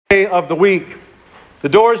Day of the week. The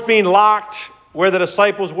doors being locked where the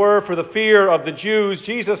disciples were for the fear of the Jews,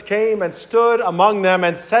 Jesus came and stood among them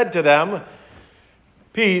and said to them,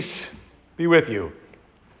 "Peace be with you."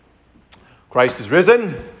 Christ is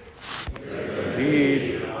risen.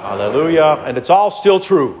 Indeed. Hallelujah. And it's all still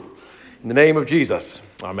true. In the name of Jesus.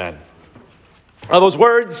 Amen. Now, those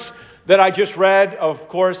words that I just read, of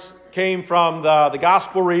course, came from the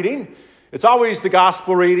gospel reading. It's always the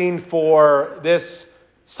gospel reading for this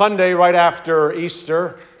Sunday right after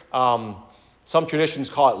Easter. Some traditions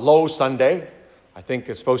call it Low Sunday. I think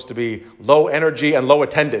it's supposed to be low energy and low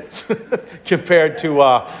attendance compared to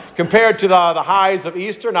the highs of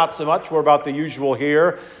Easter. Not so much. We're about the usual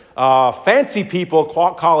here. Fancy people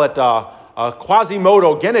call it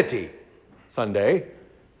Quasimodo Geniti Sunday,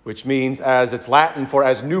 which means, as it's Latin for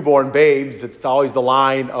as newborn babes. It's always the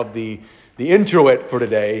line of the introit for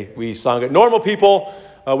today. We sung it. Normal people,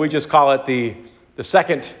 we just call it the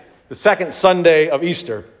second Sunday of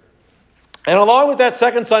Easter. And along with that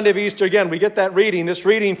second Sunday of Easter, again, we get this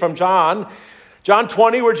reading from John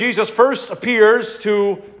 20, where Jesus first appears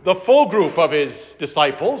to the full group of his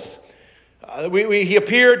disciples. He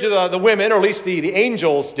appeared to the women, or at least the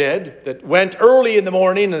angels did, that went early in the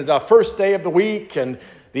morning and the first day of the week, and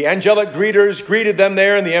the angelic greeters greeted them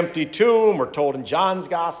there in the empty tomb. We're told in John's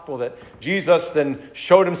gospel that Jesus then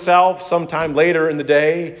showed himself sometime later in the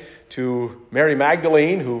day to Mary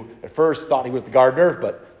Magdalene, who at first thought he was the gardener,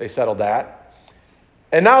 but they settled that.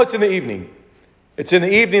 And now it's in the evening. It's in the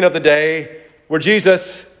evening of the day where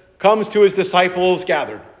Jesus comes to his disciples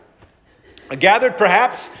gathered. Gathered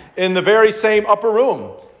perhaps in the very same upper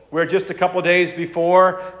room where just a couple of days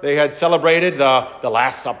before they had celebrated the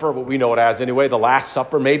Last Supper, what we know it as anyway, the Last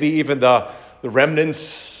Supper, maybe even the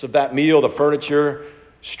remnants of that meal, the furniture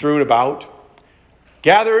strewn about.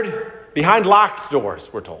 Gathered behind locked doors,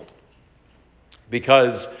 we're told,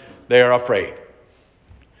 because they are afraid,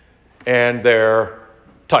 and they're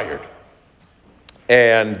tired,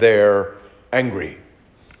 and they're angry,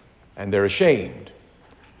 and they're ashamed,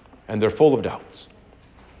 and they're full of doubts.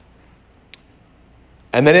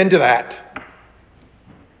 And then into that,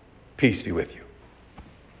 peace be with you.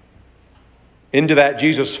 Into that,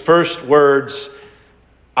 Jesus' first words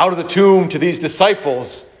out of the tomb to these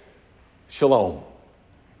disciples, shalom,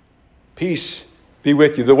 peace be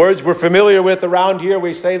with you. The words we're familiar with around here,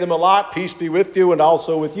 we say them a lot. Peace be with you and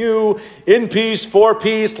also with you. In peace, for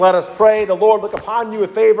peace, let us pray. The Lord look upon you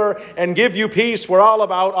with favor and give you peace. We're all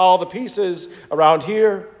about all the pieces around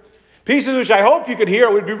here. Pieces which I hope you could hear.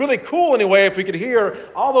 It would be really cool anyway if we could hear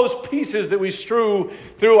all those pieces that we strew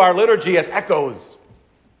through our liturgy as echoes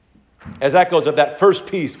of that first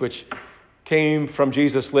piece which came from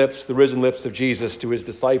Jesus' lips, the risen lips of Jesus to his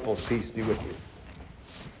disciples. Peace be with you.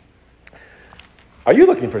 Are you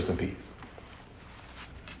looking for some peace?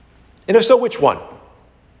 And if so, which one?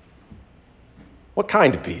 What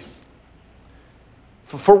kind of peace?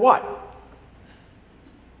 For what?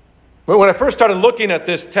 When I first started looking at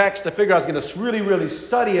this text, I figured I was going to really, really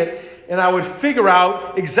study it, and I would figure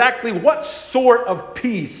out exactly what sort of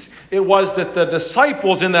peace it was that the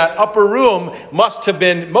disciples in that upper room must have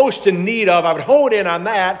been most in need of. I would hone in on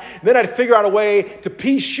that. Then I'd figure out a way to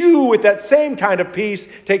peace you with that same kind of peace,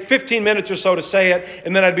 take 15 minutes or so to say it,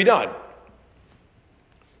 and then I'd be done.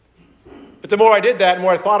 But the more I did that, the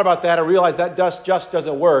more I thought about that, I realized that just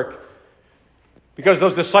doesn't work. Because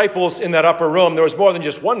those disciples in that upper room, there was more than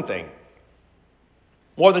just one thing.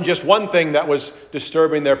 More than just one thing that was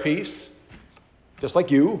disturbing their peace. Just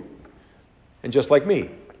like you and just like me.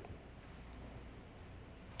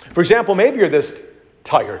 For example, maybe you're this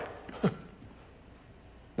tired.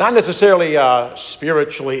 Not necessarily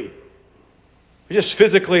spiritually. You're just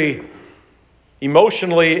physically,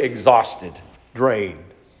 emotionally exhausted, drained.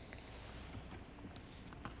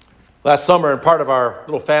 Last summer, in part of our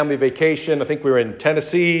little family vacation, I think we were in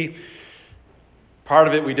Tennessee. Part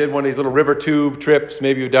of it, we did one of these little river tube trips.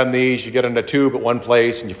 Maybe you've done these. You get in a tube at one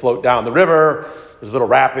place and you float down the river. There's little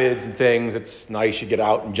rapids and things. It's nice. You get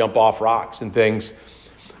out and jump off rocks and things.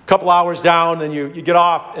 A couple hours down, then you get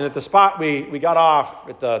off. And at the spot we got off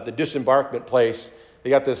at the disembarkment place, they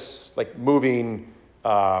got this like moving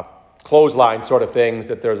clothesline sort of things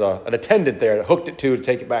that there's an attendant there that hooked it to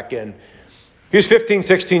take it back in. He was 15,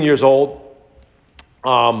 16 years old.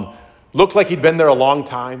 Looked like he'd been there a long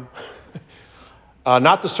time.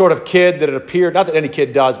 Not the sort of kid that it appeared, not that any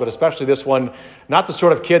kid does, but especially this one, not the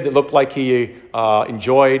sort of kid that looked like he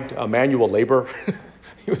enjoyed manual labor.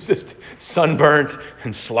 He was just sunburnt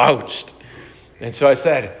and slouched. And so I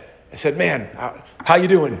said, man, how you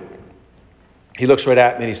doing? He looks right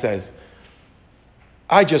at me and he says,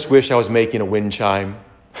 I just wish I was making a wind chime.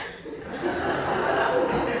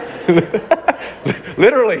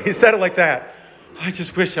 Literally, he said it like that. I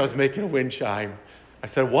just wish I was making a wind chime. I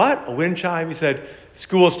said, what? A wind chime? He said,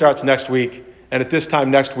 school starts next week, and at this time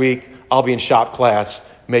next week, I'll be in shop class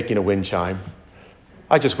making a wind chime.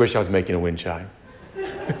 I just wish I was making a wind chime.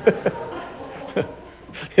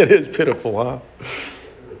 It is pitiful, huh?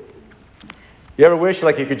 You ever wish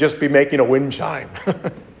like you could just be making a wind chime?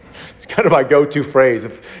 It's kind of my go-to phrase.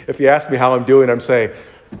 If you ask me how I'm doing, I'm saying,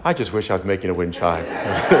 I just wish I was making a wind chime.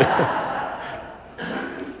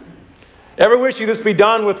 Ever wish you just be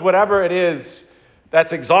done with whatever it is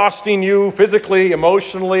that's exhausting you physically,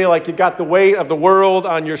 emotionally, like you've got the weight of the world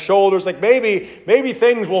on your shoulders? Like maybe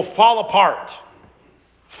things will fall apart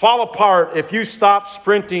if you stop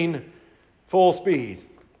sprinting full speed.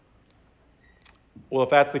 Well, if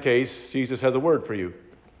that's the case, Jesus has a word for you.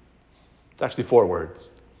 It's actually 4 words.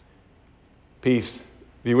 Peace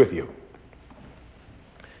be with you.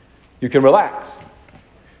 You can relax.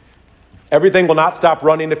 Everything will not stop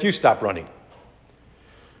running if you stop running.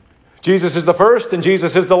 Jesus is the first and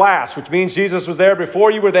Jesus is the last, which means Jesus was there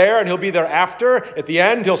before you were there and he'll be there after. At the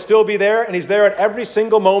end, he'll still be there, and he's there at every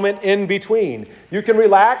single moment in between. You can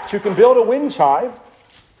relax. You can build a wind chime.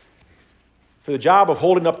 For the job of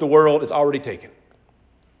holding up the world is already taken.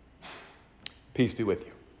 Peace be with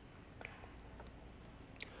you.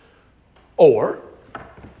 Or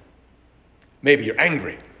maybe you're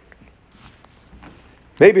angry.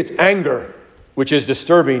 Maybe it's anger which is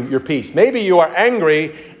disturbing your peace. Maybe you are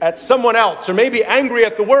angry at someone else, or maybe angry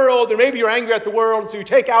at the world, or maybe you're angry at the world, so you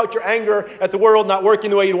take out your anger at the world not working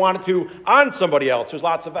the way you want it to on somebody else. There's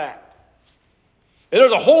lots of that. And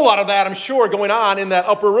there's a whole lot of that, I'm sure, going on in that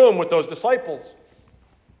upper room with those disciples.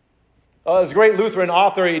 There's a great Lutheran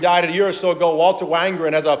author, he died a year or so ago, Walter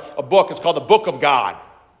Wangerin, has a book. It's called The Book of God.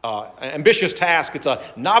 An ambitious task. It's a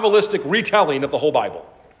novelistic retelling of the whole Bible.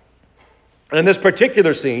 And in this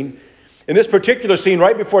particular scene,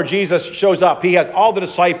 right before Jesus shows up, he has all the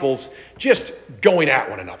disciples just going at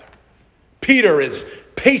one another. Peter is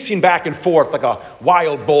pacing back and forth like a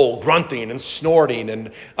wild bull, grunting and snorting.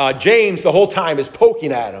 And James the whole time is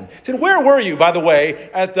poking at him. He said, where were you, by the way,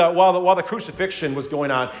 while the crucifixion was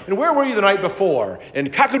going on? And where were you the night before?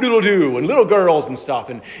 And cock-a-doodle-doo and little girls and stuff.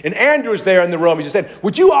 And Andrew's there in the room. He just said,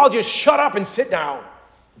 would you all just shut up and sit down?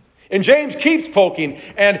 And James keeps poking,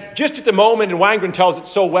 and just at the moment, and Wangerin tells it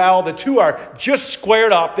so well, the two are just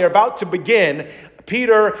squared up. They're about to begin,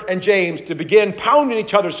 Peter and James, to begin pounding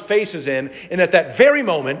each other's faces in. And at that very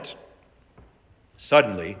moment,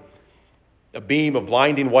 suddenly, a beam of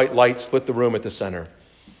blinding white light split the room at the center.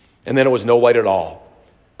 And then it was no light at all,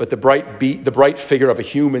 but the bright figure of a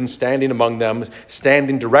human standing among them,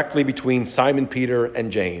 standing directly between Simon Peter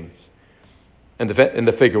and James. And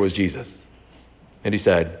the figure was Jesus. And he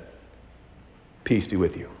said, peace be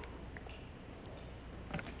with you.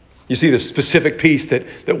 You see, the specific peace that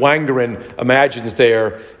Wangerin imagines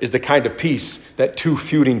there is the kind of peace that 2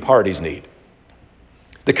 feuding parties need.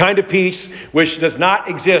 The kind of peace which does not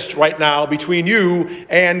exist right now between you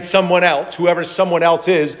and someone else, whoever someone else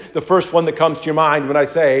is, the first one that comes to your mind when I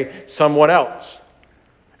say someone else.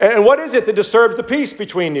 And what is it that disturbs the peace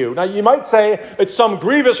between you? Now, you might say it's some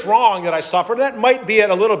grievous wrong that I suffered. That might be it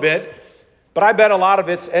a little bit, but I bet a lot of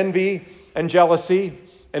it's envy and jealousy,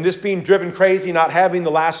 and this being driven crazy, not having the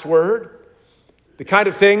last word. The kind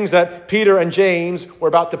of things that Peter and James were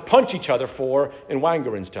about to punch each other for in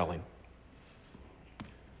Wangerin's telling.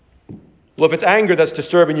 Well, if it's anger that's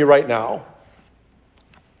disturbing you right now,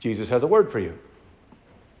 Jesus has a word for you.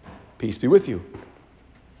 Peace be with you.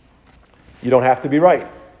 You don't have to be right.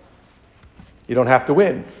 You don't have to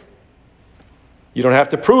win. You don't have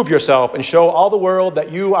to prove yourself and show all the world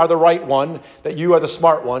that you are the right one, that you are the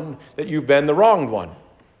smart one, that you've been the wronged one.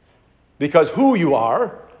 Because who you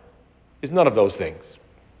are is none of those things.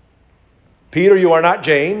 Peter, you are not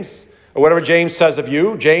James, or whatever James says of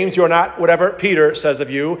you. James, you are not whatever Peter says of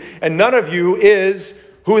you. And none of you is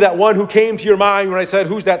who that one who came to your mind when I said,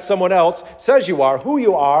 who's that someone else, says you are. Who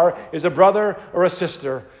you are is a brother or a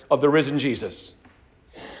sister of the risen Jesus.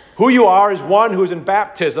 Who you are is one who is in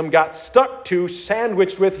baptism, got stuck to,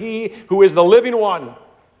 sandwiched with he who is the living one,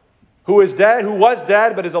 who is dead, who was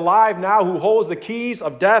dead, but is alive now, who holds the keys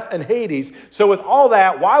of death and Hades. So with all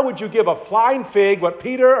that, why would you give a flying fig what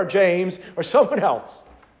Peter or James or someone else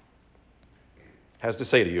has to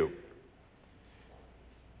say to you?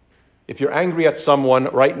 If you're angry at someone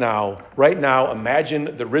right now,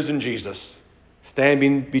 imagine the risen Jesus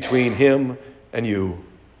standing between him and you.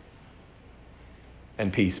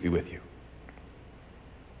 And peace be with you.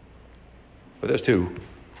 But there's 2.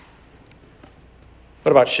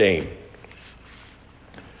 What about shame?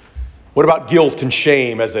 What about guilt and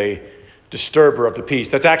shame as a disturber of the peace.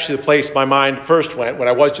 That's actually the place my mind first went when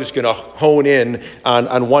I was just going to hone in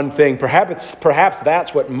on one thing. Perhaps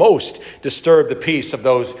that's what most disturbed the peace of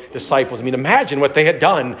those disciples. I mean, imagine what they had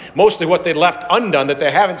done, mostly what they'd left undone, that they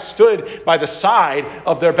haven't stood by the side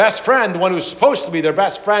of their best friend, the one who's supposed to be their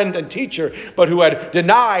best friend and teacher, but who had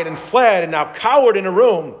denied and fled and now cowered in a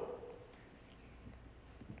room.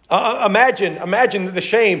 Imagine the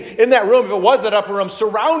shame in that room, if it was that upper room,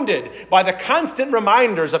 surrounded by the constant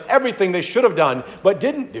reminders of everything they should have done but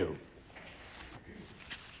didn't do. Do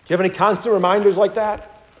you have any constant reminders like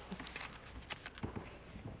that?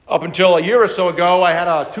 Up until a year or so ago, I had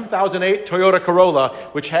a 2008 Toyota Corolla,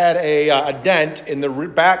 which had a dent in the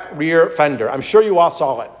back rear fender. I'm sure you all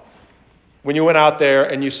saw it when you went out there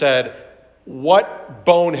and you said, "What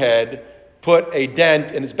bonehead put a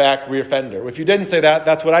dent in his back rear fender?" If you didn't say that,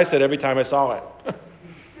 that's what I said every time I saw it.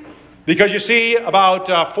 Because you see,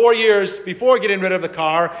 about 4 years before getting rid of the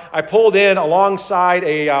car, I pulled in alongside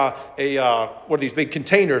what are these big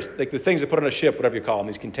containers, like the things they put on a ship, whatever you call them,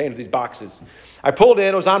 these containers, these boxes. I pulled in,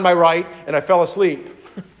 it was on my right, and I fell asleep.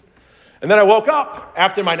 And then I woke up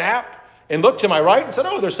after my nap and looked to my right and said,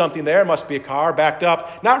 "Oh, there's something there. It must be a car." Backed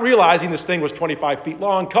up, not realizing this thing was 25 feet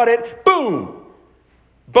long. Cut it, boom!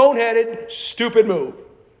 Boneheaded, stupid move.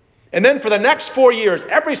 And then for the next 4 years,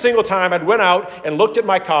 every single time I'd went out and looked at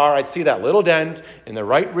my car, I'd see that little dent in the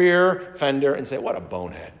right rear fender and say, "What a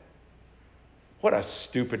bonehead. What a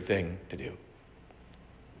stupid thing to do." Do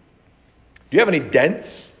you have any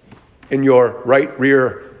dents in your right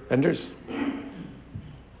rear fenders?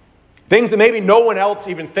 Things that maybe no one else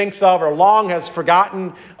even thinks of or long has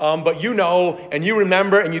forgotten, but you know and you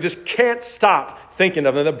remember and you just can't stop thinking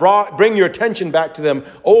of them, that bring your attention back to them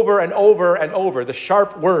over and over and over. The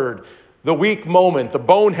sharp word, the weak moment, the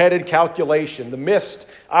boneheaded calculation, the missed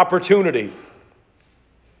opportunity.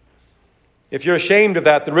 If you're ashamed of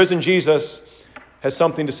that, the risen Jesus has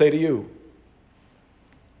something to say to you.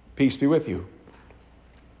 Peace be with you.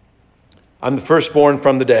 I'm the firstborn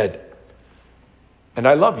from the dead, and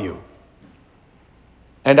I love you,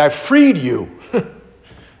 and I freed you.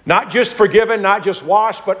 Not just forgiven, not just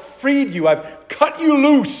washed, but freed you. I've cut you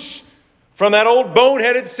loose from that old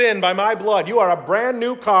boneheaded sin by my blood. You are a brand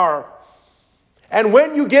new car. And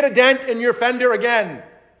when you get a dent in your fender again,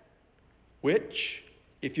 which,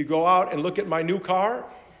 if you go out and look at my new car,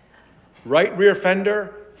 right rear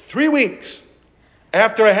fender, 3 weeks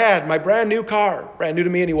after I had my brand new car, brand new to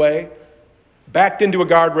me anyway, backed into a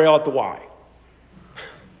guardrail at the Y.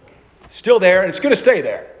 Still there, and it's going to stay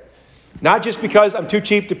there. Not just because I'm too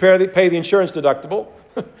cheap to pay the insurance deductible,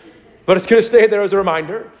 but it's going to stay there as a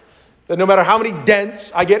reminder that no matter how many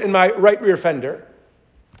dents I get in my right rear fender,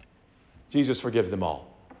 Jesus forgives them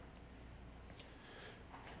all.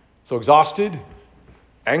 So exhausted,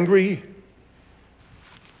 angry,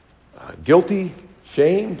 guilty,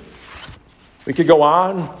 shamed. We could go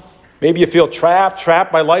on. Maybe you feel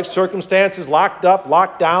trapped by life circumstances, locked up,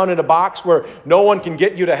 locked down in a box where no one can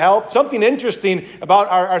get you to help. Something interesting about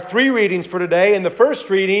our 3 readings for today. In the first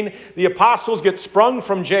reading, the apostles get sprung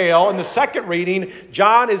from jail. In the second reading,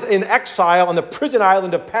 John is in exile on the prison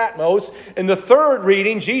island of Patmos. In the third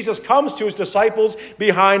reading, Jesus comes to his disciples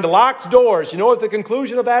behind locked doors. You know what the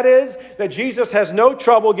conclusion of that is? That Jesus has no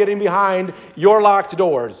trouble getting behind your locked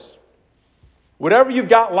doors. Whatever you've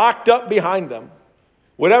got locked up behind them,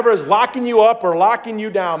 whatever is locking you up or locking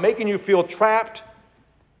you down, making you feel trapped,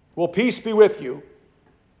 will peace be with you.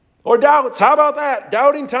 Or doubts. How about that?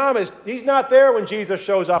 Doubting Thomas. He's not there when Jesus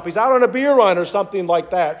shows up. He's out on a beer run or something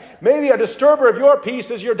like that. Maybe a disturber of your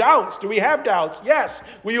peace is your doubts. Do we have doubts? Yes.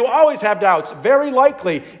 Will you always have doubts? Very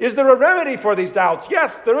likely. Is there a remedy for these doubts?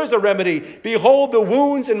 Yes, there is a remedy. Behold the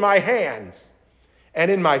wounds in my hands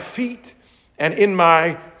and in my feet and in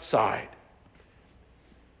my side.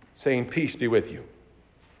 Saying peace be with you.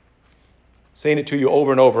 Saying it to you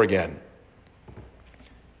over and over again.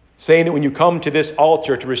 Saying it when you come to this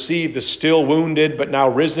altar to receive the still wounded but now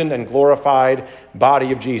risen and glorified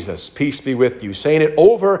body of Jesus. Peace be with you. Saying it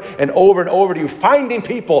over and over and over to you. Finding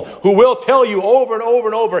people who will tell you over and over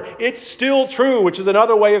and over, it's still true, which is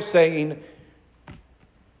another way of saying,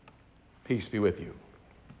 peace be with you.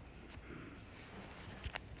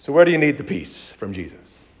 So where do you need the peace from Jesus?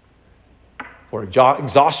 For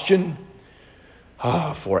exhaustion?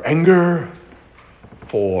 For anger?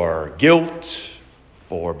 For guilt?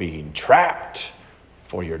 For being trapped?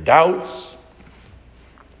 For your doubts?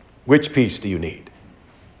 Which piece do you need?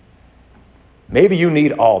 Maybe you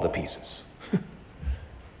need all the pieces.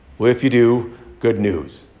 Well, if you do, good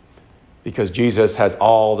news. Because Jesus has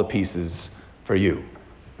all the pieces for you.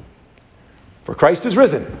 For Christ is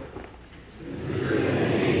risen.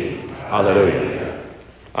 Hallelujah.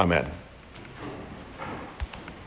 Amen.